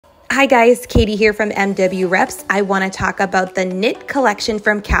Hi guys, Katie here from MW Reps. I want to talk about the knit collection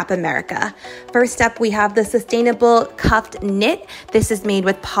from Cap America. First up, we have the sustainable cuffed knit. This is made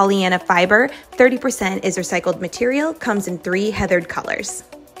with Pollyanna fiber. 30% is recycled material, comes in 3 heathered colors.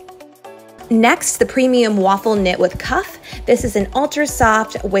 Next, the premium waffle knit with cuff. This is an ultra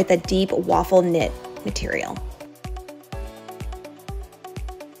soft with a deep waffle knit material.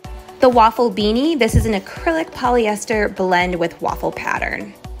 The waffle beanie, this is an acrylic polyester blend with waffle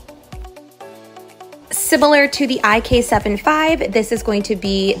pattern. Similar to the IK75, this is going to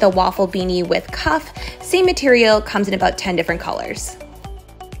be the waffle beanie with cuff. Same material, comes in about 10 different colors.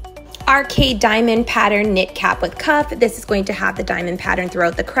 RK diamond pattern knit cap with cuff. This is going to have the diamond pattern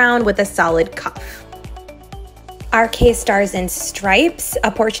throughout the crown with a solid cuff. RK Stars and Stripes.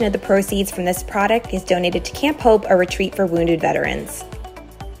 A portion of the proceeds from this product is donated to Camp Hope, a retreat for wounded veterans.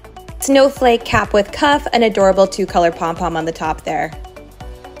 Snowflake cap with cuff, an adorable 2-color pom-pom on the top there.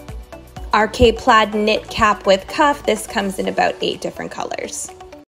 RK plaid knit cap with cuff. This comes in about 8 different colors.